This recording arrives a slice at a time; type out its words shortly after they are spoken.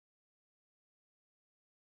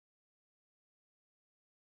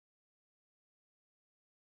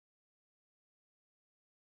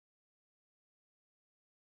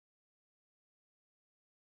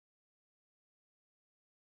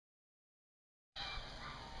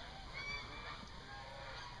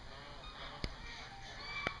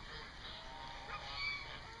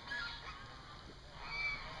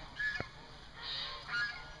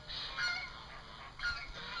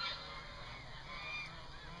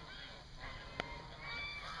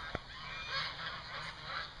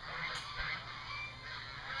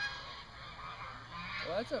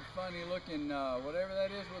That's a funny looking, whatever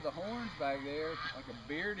that is with the horns back there, like a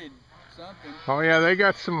bearded something. Oh yeah, they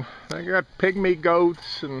got pygmy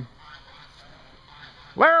goats and...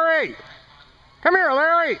 Larry! Come here,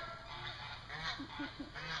 Larry!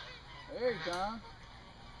 There he comes.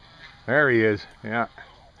 There he is, yeah.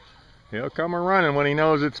 He'll come a-running when he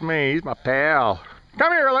knows it's me. He's my pal.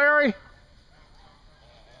 Come here, Larry!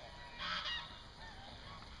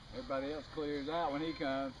 Everybody else clears out when he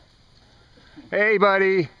comes. Hey,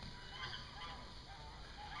 buddy.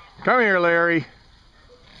 Come here, Larry.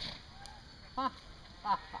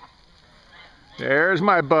 There's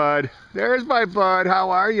my bud. There's my bud. How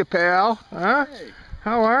are you, pal? Huh? Hey.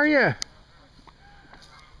 How are you?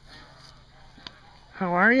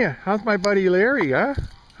 How are you? How's my buddy Larry, huh?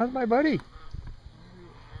 How's my buddy?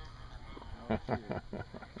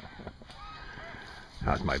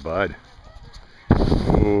 How's my bud?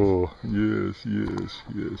 Oh, yes, yes,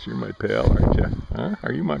 yes. You're my pal, aren't you? Huh?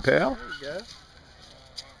 Are you my pal? There you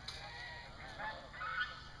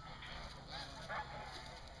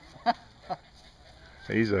go.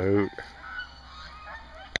 He's a hoot.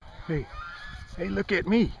 Hey, hey, look at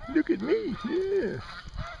me. Look at me. Yeah.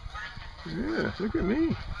 Yeah, look at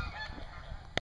me.